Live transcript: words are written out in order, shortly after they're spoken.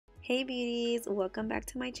Hey beauties, welcome back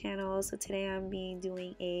to my channel. So today I'm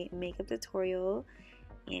doing a makeup tutorial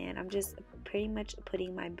and I'm just pretty much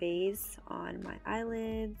putting my base on my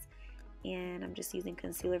eyelids and I'm just using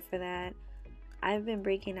concealer for that. I've been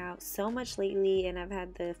breaking out so much lately and I've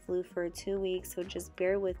had the flu for 2 weeks, so just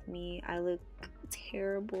bear with me. I look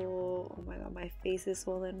terrible. Oh my god, my face is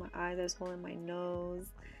swollen, my eyes are swollen, my nose.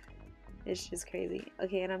 It's just crazy.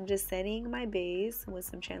 Okay, and I'm just setting my base with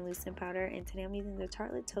some translucent powder, and today I'm using the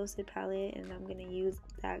Tartelette Toasted palette and I'm going to use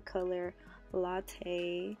that color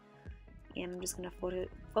lolThe, and I'm just going to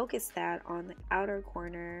focus that on the outer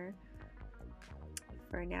corner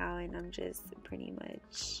for now, and I'm just pretty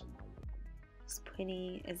much just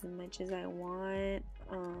putting as much as I want,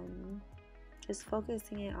 just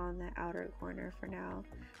focusing it on the outer corner for now.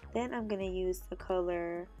 Then I'm going to use the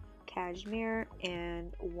color Cashmere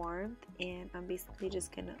and Warmth, and I'm basically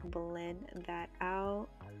just gonna blend that out,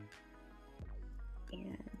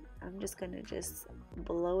 and I'm just gonna just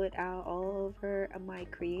blow it out all over my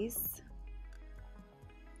crease.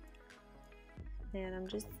 And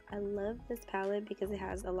I love this palette because it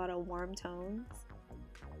has a lot of warm tones,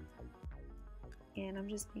 and I'm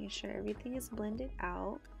just making sure everything is blended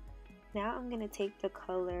out. Now I'm gonna take the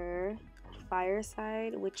color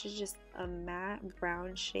Fireside, which is just a matte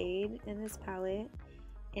brown shade in this palette,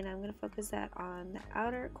 and I'm going to focus that on the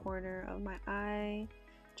outer corner of my eye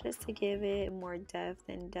just to give it more depth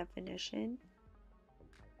and definition.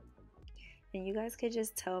 And you guys could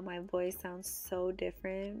just tell my voice sounds so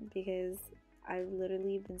different because I've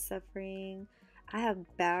literally been suffering. I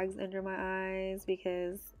have bags under my eyes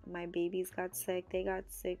because my babies got sick. They got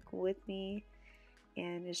sick with me,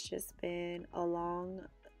 and it's just been a long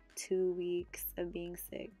 2 weeks of being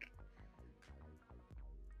sick.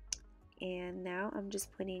 And now I'm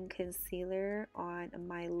just putting concealer on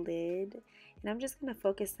my lid, and I'm just going to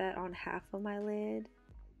focus that on half of my lid.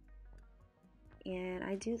 And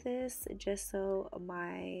I do this just so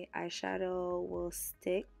my eyeshadow will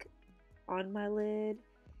stick on my lid,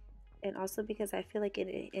 and also because I feel like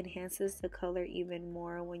it enhances the color even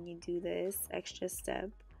more when you do this extra step.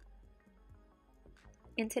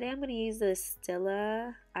 And today I'm going to use the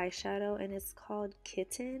Stila eyeshadow, and it's called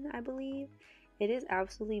Kitten, I believe. It is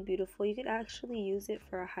absolutely beautiful. You could actually use it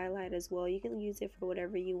for a highlight as well. You can use it for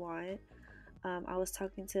whatever you want. I was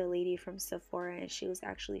talking to a lady from Sephora, and she was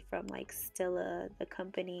actually from like Stila, the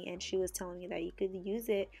company, and she was telling me that you could use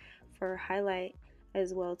it for highlight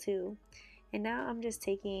as well too. And now I'm just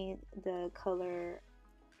taking the color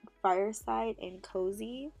Fireside and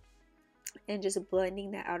Cozy and just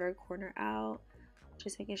blending the outer corner out.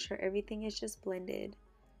 Just making sure everything is just blended.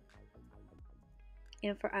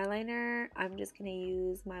 And for eyeliner, I'm just going to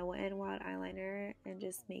use my Wet n Wild eyeliner and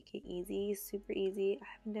just make it easy, super easy. I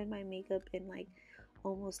haven't done my makeup in like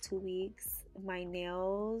almost 2 weeks. My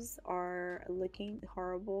nails are looking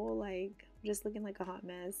horrible, like I'm just looking like a hot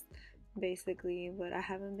mess basically, but I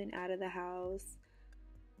haven't been out of the house.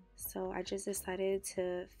 So I just decided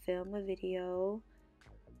to film a video.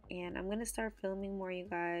 And I'm gonna start filming more, you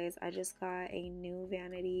guys. I just got a new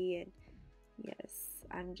vanity, and yes,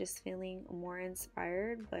 I'm just feeling more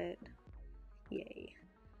inspired, but yay.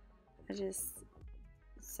 I'm just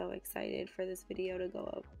so excited for this video to go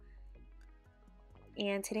up.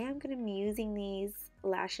 And today I'm gonna be using these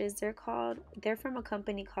lashes. They're from a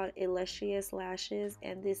company called Illustrious Lashes,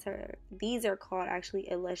 and these are called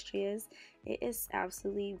actually Illustrious. It is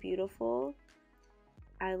absolutely beautiful.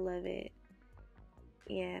 I love it.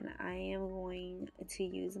 And I am going to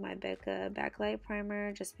use my Becca backlight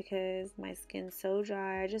primer just because my skin's so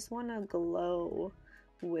dry. I just want to glow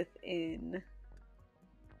within.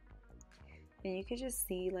 And you can just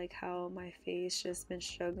see like how my face just been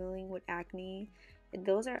struggling with acne. And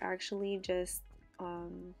those are actually just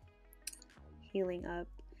healing up.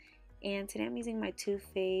 And today I'm using my Too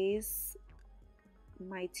Faced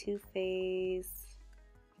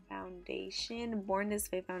foundation, Born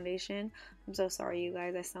This Way foundation. I'm so sorry, you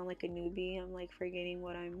guys. I sound like a newbie. I'm like forgetting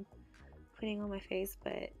what I'm putting on my face,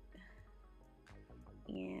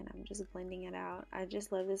 and I'm just blending it out. I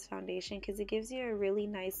just love this foundation because it gives you a really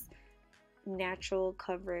nice natural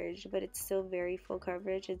coverage, but it's still very full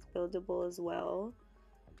coverage. It's buildable as well.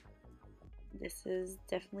 This is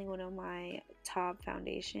definitely one of my top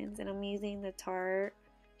foundations, and I'm using the Tarte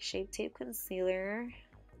Shape Tape Concealer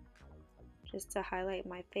just to highlight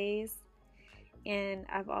my face. And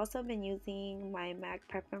I've also been using my MAC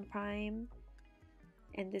Prep and Prime,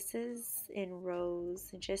 and this is in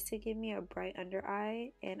Rose, just to give me a bright under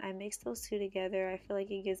eye. And I mix those two together. I feel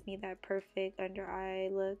like it gives me that perfect under eye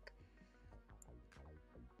look.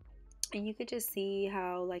 And you could just see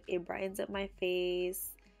how like it brightens up my face,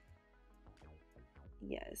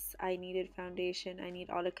 yes, I needed foundation. I need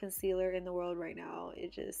all the concealer in the world right now.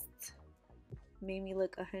 It just made me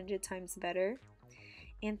look 100 times better.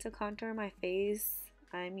 And to contour my face,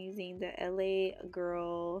 I'm using the LA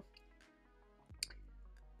Girl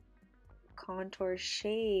contour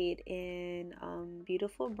shade in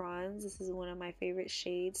Beautiful Bronze. This is one of my favorite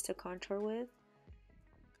shades to contour with.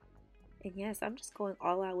 And yes, I'm just going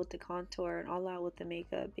all out with the contour and all out with the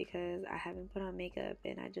makeup because I haven't put on makeup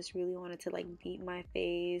and I just really wanted to like beat my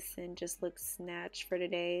face and just look snatched for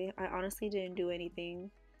today. I honestly didn't do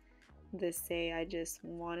anything this day. I just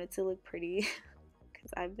wanted to look pretty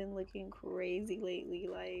because I've been looking crazy lately,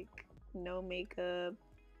 like no makeup,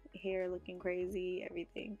 hair looking crazy,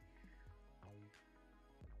 everything.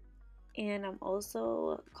 And I'm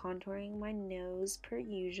also contouring my nose per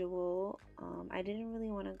usual. I didn't really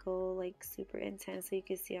want to go like super intense, so you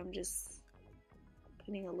can see I'm just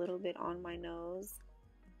putting a little bit on my nose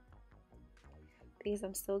because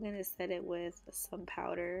I'm still going to set it with some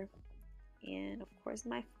powder, and of course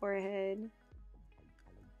my forehead.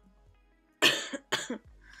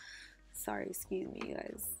 Sorry, excuse me you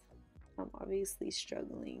guys, I'm obviously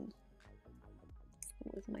struggling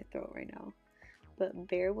with my throat right now, but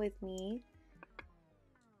bear with me.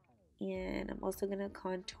 And I'm also gonna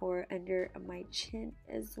contour under my chin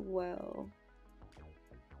as well,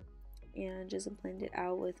 and just blend it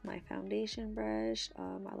out with my foundation brush.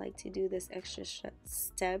 I like to do this extra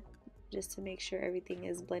step just to make sure everything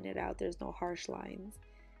is blended out, there's no harsh lines.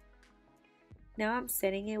 Now I'm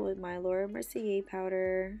setting it with my Laura Mercier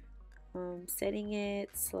powder, setting it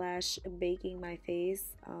 / baking my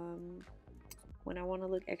face. When I want to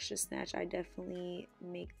look extra snatched, I definitely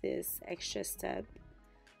make this extra step.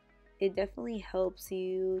 It definitely helps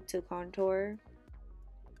you to contour.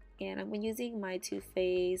 And I'm using my Too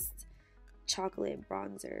Faced chocolate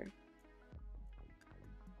bronzer.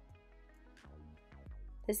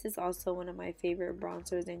 This is also one of my favorite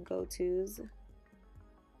bronzers and go-tos.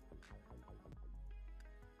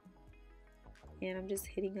 And I'm just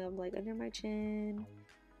hitting up like under my chin.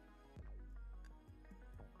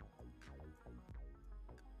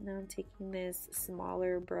 Now I'm taking this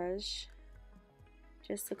smaller brush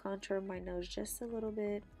just to contour my nose just a little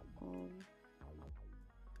bit.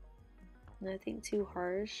 Nothing too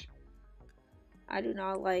harsh. I do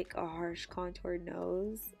not like a harsh contoured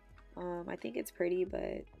nose. I think it's pretty,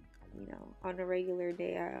 but you know, on a regular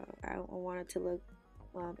day, I want it to look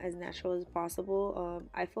as natural as possible.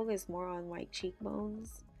 I focus more on my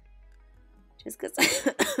cheekbones, just because.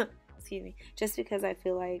 Excuse me. Just because I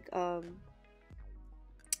feel like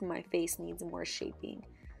my face needs more shaping.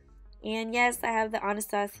 And yes, I have the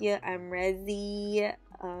Anastasia AMREZYxABH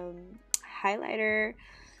highlighter.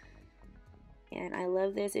 And I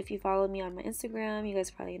love this. If you follow me on my Instagram, you guys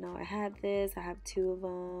probably know I had this. I have 2 of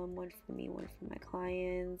them, one for me, one for my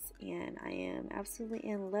clients. And I am absolutely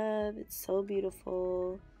in love. It's so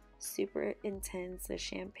beautiful, super intense, a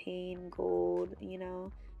champagne gold, you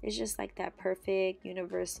know. It's just like that perfect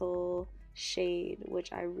universal shade,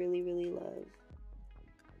 which I really, really love.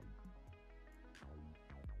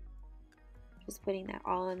 Just putting that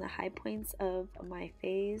all in the high points of my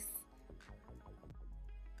face.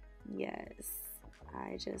 Yes,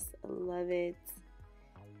 I just love it.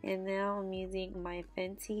 And now I'm using my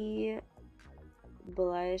Fenty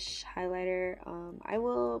blush highlighter. I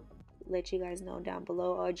will let you guys know down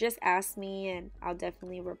below. Just ask me and I'll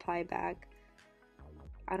definitely reply back.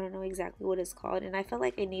 I don't know exactly what it's called, and I felt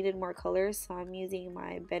like I needed more colors, so I'm using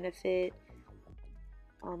my Benefit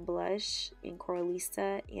blush in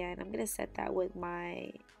Carolista, and I'm gonna set that with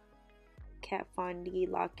my Kat Von D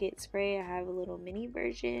Locket spray. I have a little mini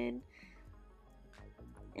version.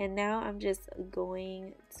 And now I'm just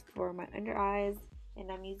going for my under eyes, and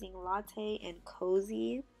I'm using lolThe and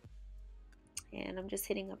Cozy, and I'm just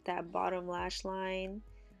hitting up that bottom lash line.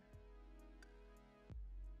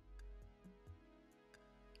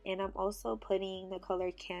 And I'm also putting the color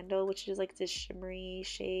Candle, which is like this shimmery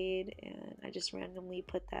shade, and I just randomly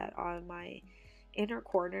put that on my inner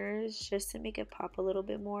corners just to make it pop a little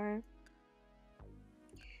bit more.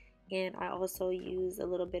 And I also use a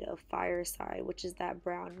little bit of Fireside, which is that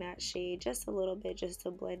brown matte shade, just a little bit, just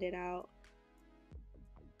to blend it out.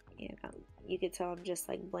 And you can tell I'm just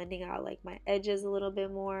like blending out like my edges a little bit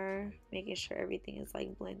more, making sure everything is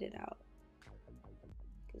like blended out,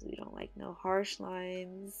 because we don't like no harsh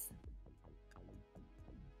lines.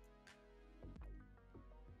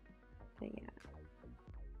 But yeah.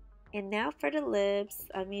 And now for the lips,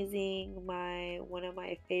 I'm using one of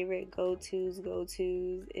my favorite go-tos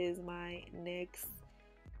is my NYX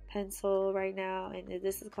pencil right now, and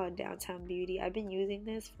this is called Downtown Beauty. I've been using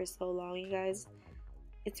this for so long, you guys.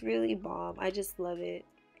 It's really bomb. I just love it.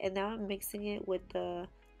 And now I'm mixing it with the,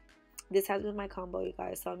 this has been my combo, you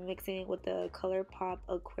guys. So I'm mixing it with the ColourPop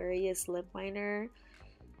Aquarius lip liner.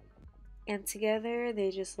 And together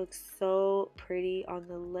they just look so pretty on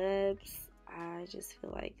the lips. I just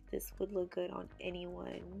feel like this would look good on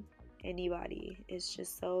anyone, anybody. It's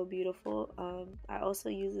just so beautiful. I also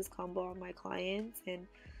use this combo on my clients, and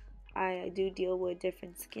I do deal with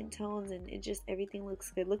different skin tones, and it just, everything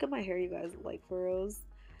looks good. Look at my hair, you guys, like furrows.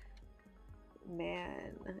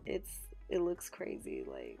 Man, it looks crazy,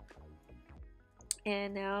 like.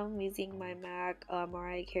 And now I'm using my MAC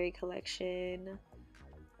Mariah Carey collection,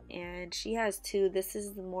 and she has two. This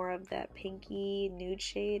is more of that pinky nude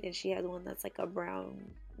shade, and she has one that's like a brown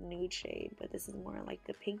nude shade, but this is more like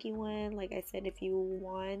the pinky one. Like I said, if you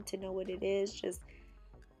want to know what it is, just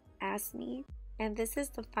ask me. And this is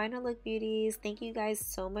the final look, beauties. Thank you guys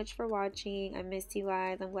so much for watching. I missed you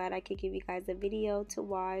guys. I'm glad I could give you guys a video to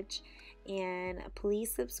watch. And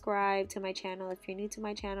please subscribe to my channel if you're new to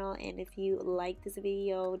my channel. And if you like this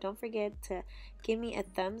video, don't forget to give me a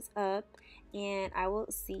thumbs up. And I will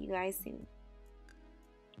see you guys soon.